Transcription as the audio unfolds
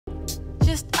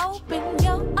Just open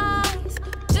your eyes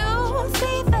to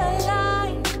see the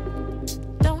light.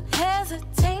 Don't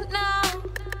hesitate now.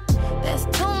 There's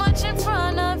too much in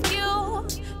front of you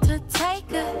to take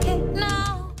a hit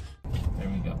now. There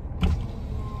we go.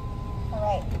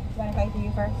 Alright, do you mind if I do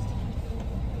you first?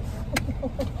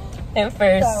 Him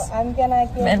first. So I'm gonna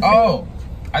give Oh!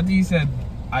 I think you said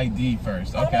ID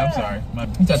first. Okay, I'm sorry.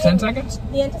 You said 10 seconds?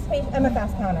 the anticipation. I'm a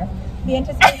fast counter. The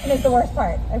anticipation is the worst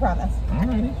part, I promise.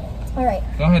 Alrighty. Alright.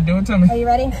 Go ahead, do it to me. Are you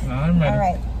ready? I'm ready.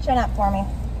 Alright, chin up for me.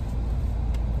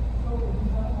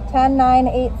 10, 9,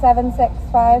 8, 7, 6,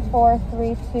 5, 4,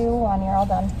 3, 2, 1. You're all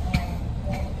done.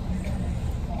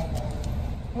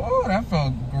 Oh, that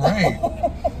felt great.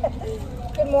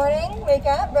 Good morning. Wake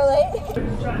up. Relate.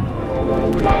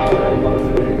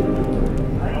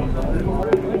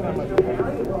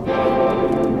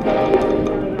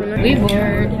 We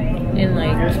board in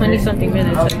like 20-something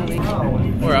minutes.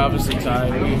 We're obviously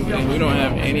tired. We don't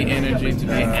have any energy to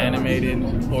be animated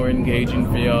or engaging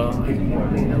for y'all.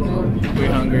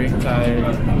 We're hungry,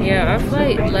 tired. Yeah, our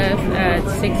flight left at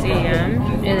 6 a.m.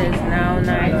 It is now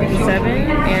 9:57,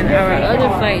 and our other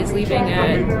flight is leaving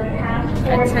at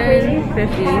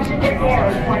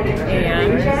 10:50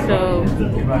 a.m. So I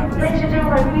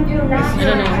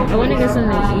don't know. I want to get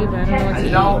something to eat, but I don't know what to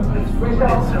eat.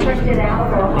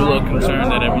 We're a little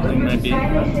concerned that everything might be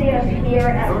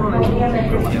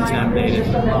contaminated.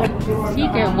 He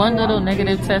get one little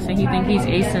negative test and he think he's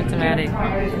asymptomatic.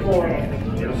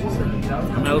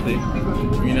 I'm healthy,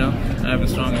 you know. I have a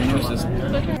strong immune system.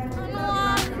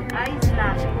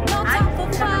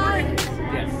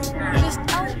 Yes. Just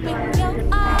open your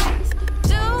eyes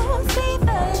to see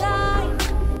the light.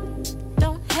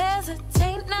 Don't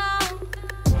hesitate now.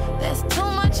 There's too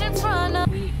much in front of.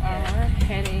 We are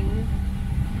heading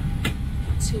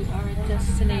to our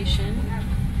destination.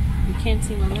 We can't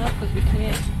see my mouth because we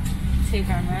can't take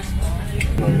our mask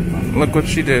off. Look what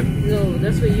she did. No,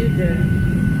 that's what you did.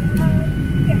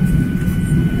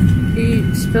 He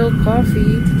spilled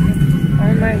coffee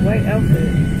on my white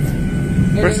outfit.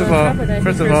 First of all,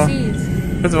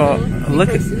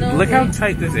 look how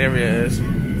tight this area is.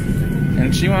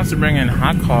 And she wants to bring in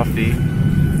hot coffee.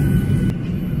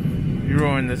 You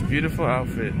ruined this beautiful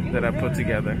outfit that I put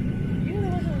together.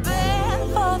 Prepare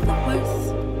for the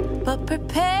worst, but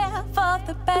prepare for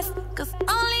the best. Cause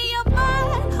only your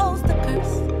mind holds the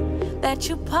curse that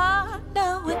you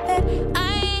partner with it.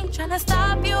 I ain't tryna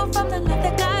stop you from the love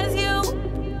that guides you.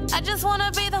 I just wanna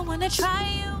be the one to try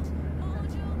you.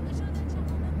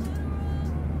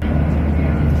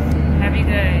 Have you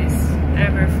guys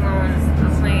ever flown a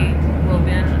plane, well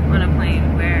been on a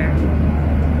plane where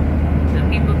the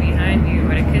people behind you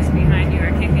or the kids behind you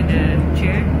are kicking the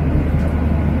chair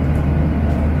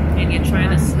and you're trying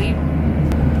to sleep?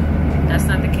 That's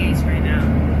not the case right now.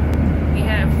 We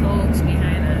have folks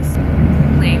behind us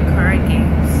playing card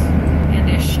games and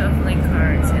they're shuffling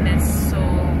cards and it's so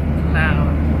loud.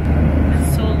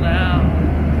 It's so loud. I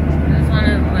just want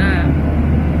to laugh.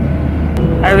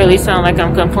 I really sound like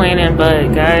I'm complaining,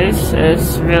 but guys,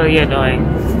 it's really annoying.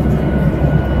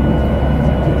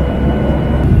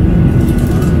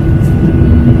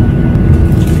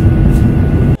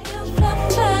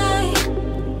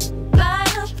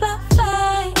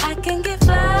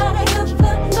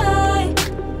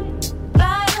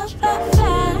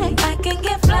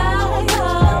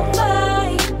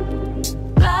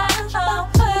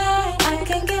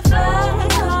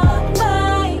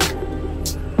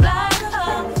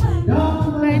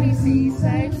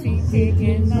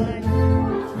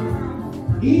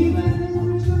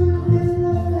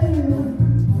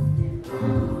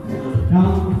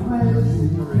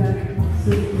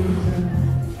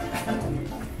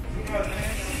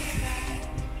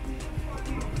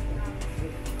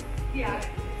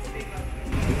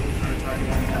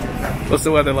 What's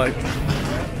the weather like?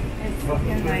 It's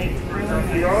looking like really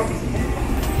nice. We are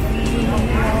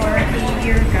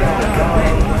here,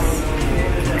 guys.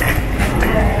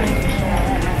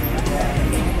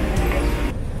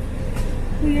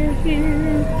 We are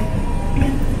here.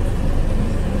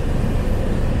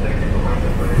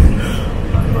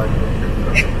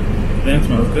 Man, it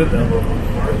smells good though.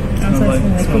 It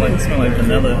smells like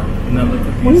vanilla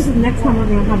cookies. When is the next time we're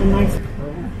gonna have a nice?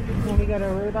 When we go to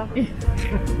Aruba.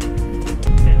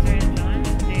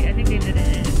 I think they did it in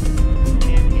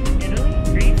Italy,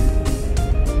 Greece.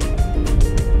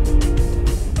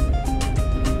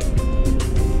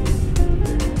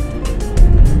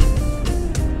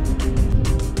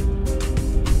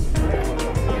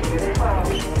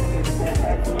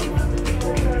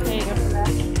 There you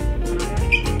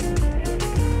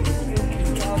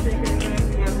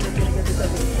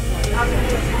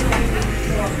go.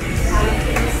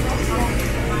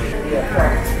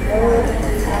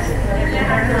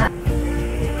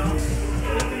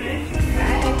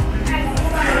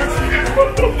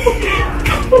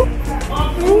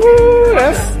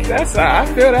 That's I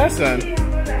feel that, son.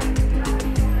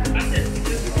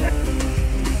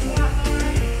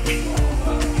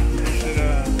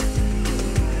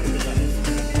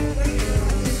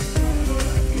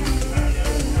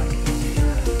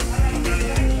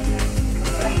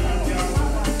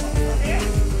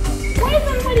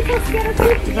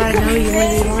 I know you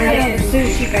really want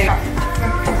sushi, babe.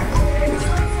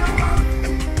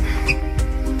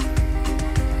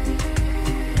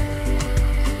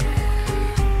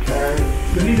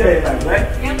 Right?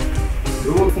 Yep.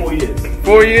 It was 4 years.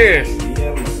 4 years.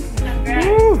 Yeah.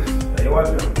 Woo. Hey, what's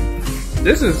up?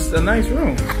 This is a nice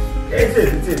room. It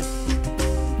is, it is.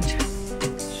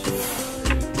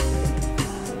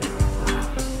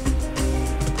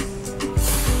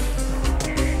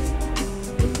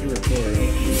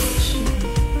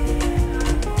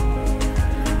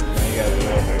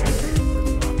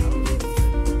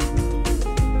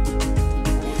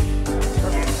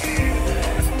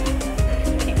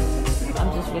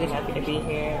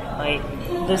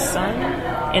 The sun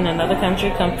in another country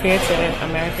compared to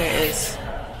America is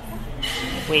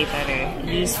way better.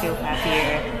 You just feel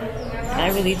happier. And I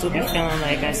really do be feeling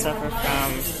like I suffer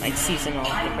from like seasonal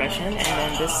depression, and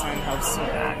then this sun helps with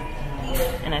that.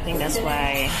 And I think that's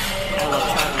why I love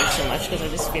traveling so much, because I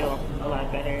just feel a lot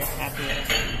better, happier.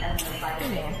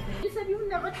 You said you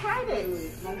never tried it.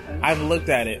 I've looked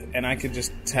at it and I could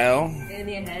just tell,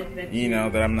 you know,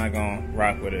 that I'm not gonna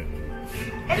rock with it.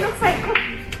 It looks like.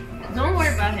 Don't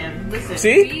worry about him. Listen.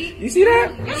 See? You see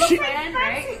that? You plan,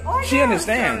 right? She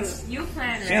understands. So you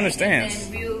plan, right? She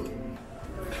understands.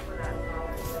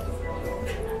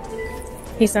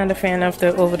 He's not a fan of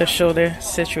the over-the-shoulder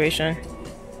situation.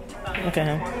 Look at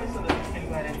him.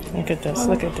 Look at this.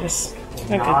 Look at this.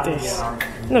 Look at this.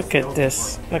 Look at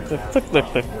this.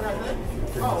 Look.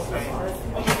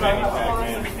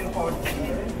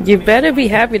 You better be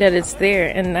happy that it's there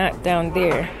and not down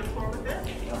there.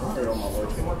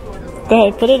 Go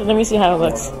ahead, put it. Let me see how it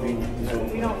looks.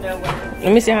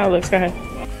 Let me see how it looks. Go ahead.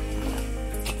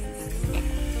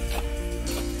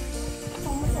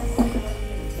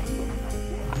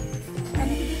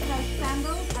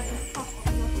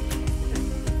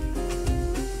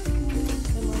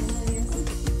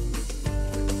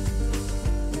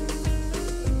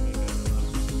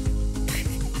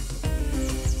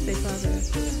 Stay positive.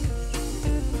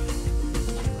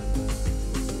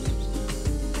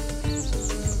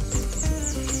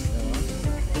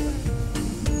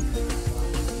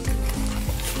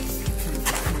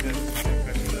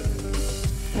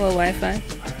 Well, Wi-Fi.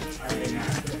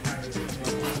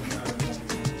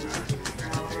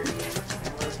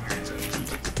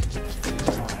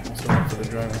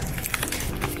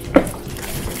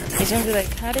 He's gonna be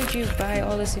like, how did you buy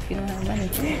all this if you don't have money?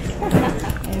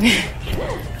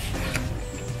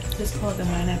 This is called the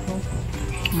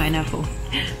Pineapple.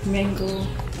 Mango.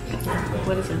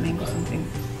 What is it? Mango something.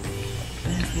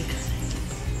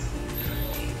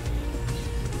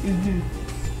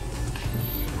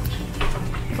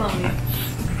 Follow me.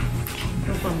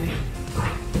 Don't follow me.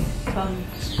 Follow me.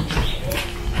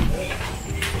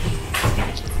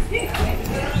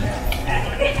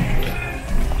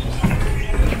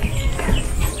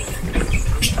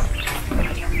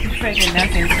 Freaking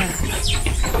nothing.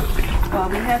 Well,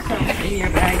 we have some in your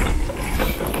bag.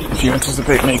 If you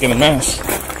anticipate making a mess.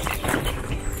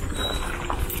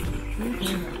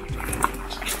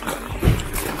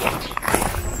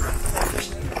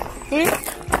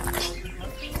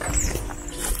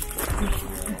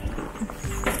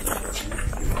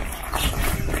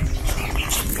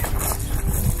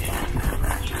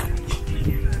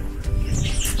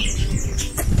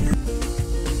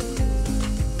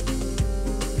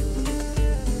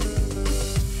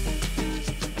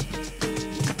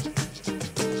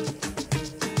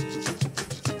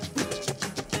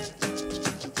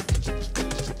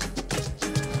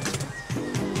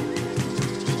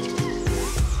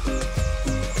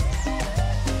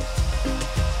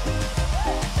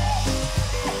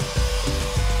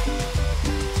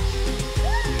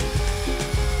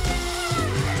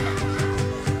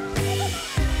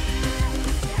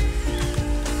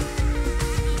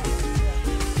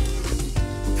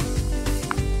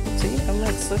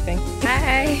 Slipping.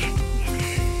 Hi.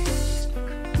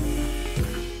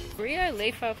 We are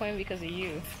late for our appointment because of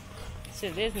you. So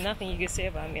there's nothing you can say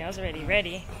about me. I was already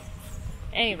ready.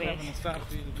 Anyway.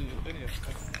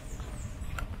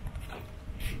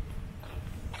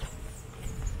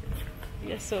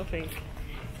 You're so fake.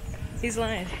 He's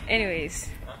lying. Anyways,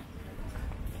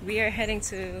 we are heading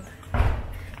to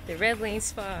the Red Lane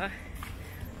Spa,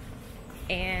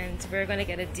 and we're gonna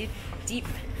get a deep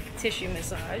tissue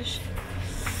massage,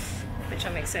 which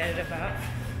I'm excited about.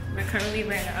 We're currently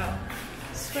wearing our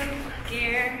swim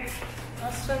gear,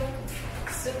 our swim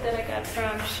suit that I got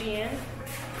from Shein.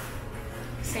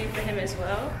 Same for him as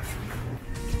well.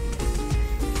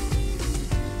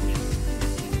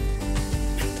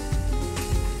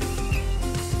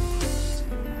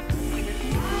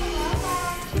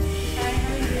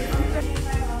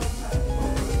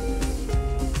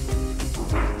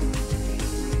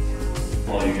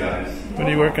 What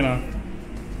are you working on?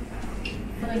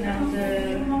 Filling out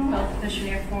the health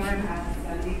questionnaire form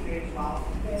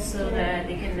so that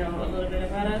they can know a little bit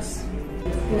about us.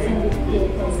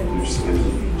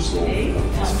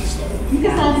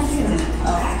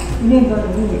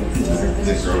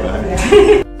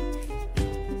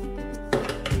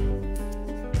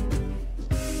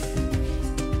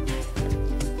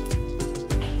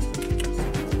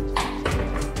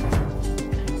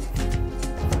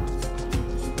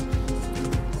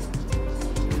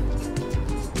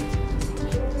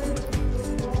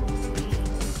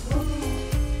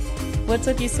 What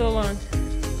took you so long?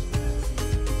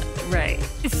 Right.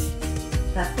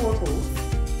 That's 4 pools.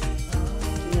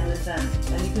 You understand?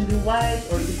 And you can do white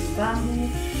or you can do bamboo.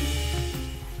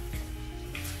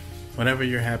 Whatever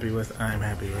you're happy with, I'm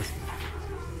happy with.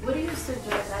 What do you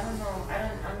suggest? I don't know.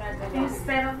 I'm not gonna.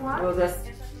 Instead of what? We'll just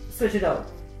switch it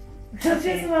out. Just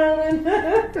smiling.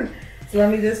 So let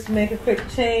me just make a quick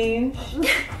change.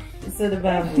 Instead of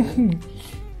bamboo.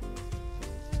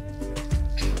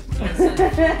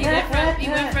 He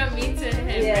went from me to him,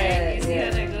 right? You see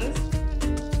how that goes?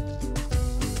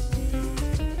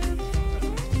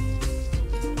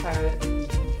 Alright.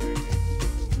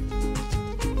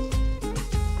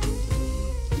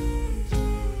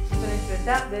 Finish with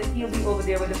that bit. He'll be over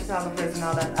there with the photographers and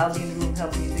all that. I'll be in the room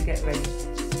helping you to get ready.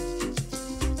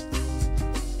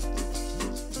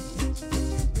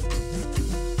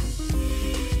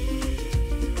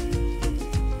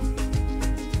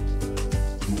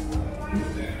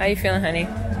 How you feeling, honey?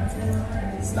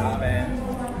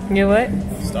 Starving. You what?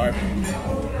 Starving.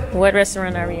 What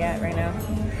restaurant are we at right now?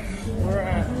 We're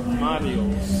at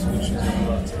Mario's, which is an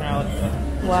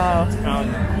Italian. Wow.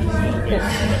 Italian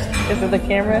restaurant. Is it the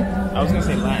camera? I was gonna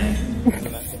say Latin, but I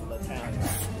said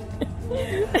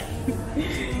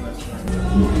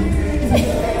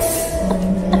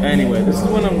Italian. Anyway, this is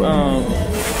one of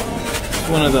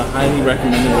the highly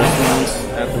recommended restaurants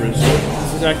at the resort.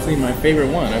 This is actually my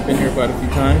favorite one. I've been here quite a few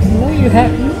times. No, you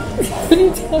haven't. What are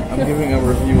you talking I'm giving a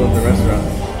review of the restaurant.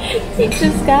 He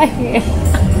just got here.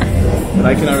 But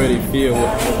I can already feel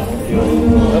what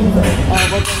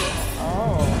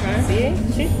Oh, see?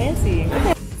 She's fancy.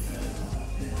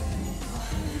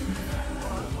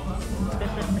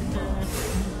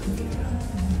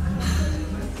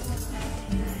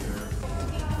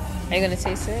 Are you gonna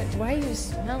taste it? Why are you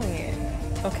smelling it?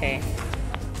 Okay.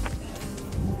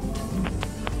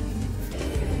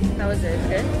 How was it?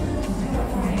 Good?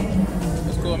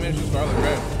 It's cool. I mean, it's just garlic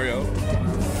bread.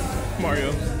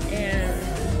 Mario. And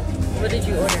what did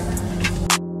you order?